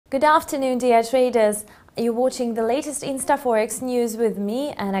Good afternoon, dear traders. You're watching the latest InstaForex news with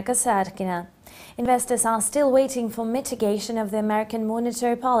me, Anna Kasarkina. Investors are still waiting for mitigation of the American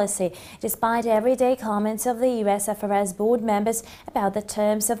monetary policy, despite everyday comments of the US FRS board members about the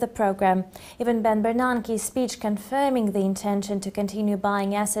terms of the program. Even Ben Bernanke's speech confirming the intention to continue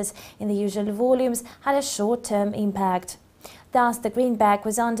buying assets in the usual volumes had a short-term impact. Thus, the greenback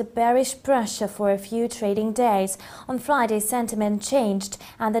was under bearish pressure for a few trading days. On Friday, sentiment changed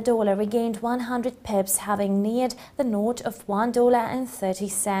and the dollar regained 100 pips, having neared the note of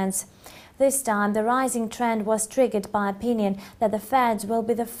 $1.30. This time, the rising trend was triggered by opinion that the Fed will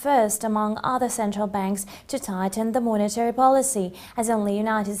be the first among other central banks to tighten the monetary policy, as only the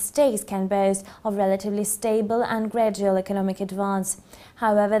United States can boast of relatively stable and gradual economic advance.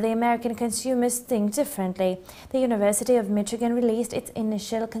 However, the American consumers think differently. The University of Michigan released its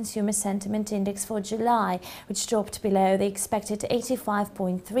initial consumer sentiment index for July, which dropped below the expected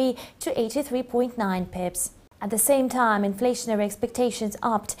 85.3 to 83.9 pips. At the same time, inflationary expectations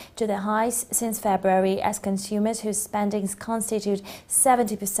upped to the highs since February, as consumers whose spendings constitute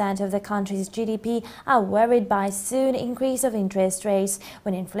 70% of the country's GDP are worried by a soon increase of interest rates,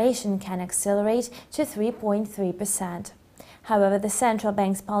 when inflation can accelerate to 3.3%. However, the central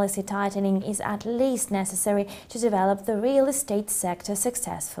bank's policy tightening is at least necessary to develop the real estate sector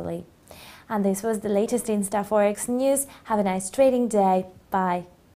successfully. And this was the latest InstaForex news. Have a nice trading day. Bye.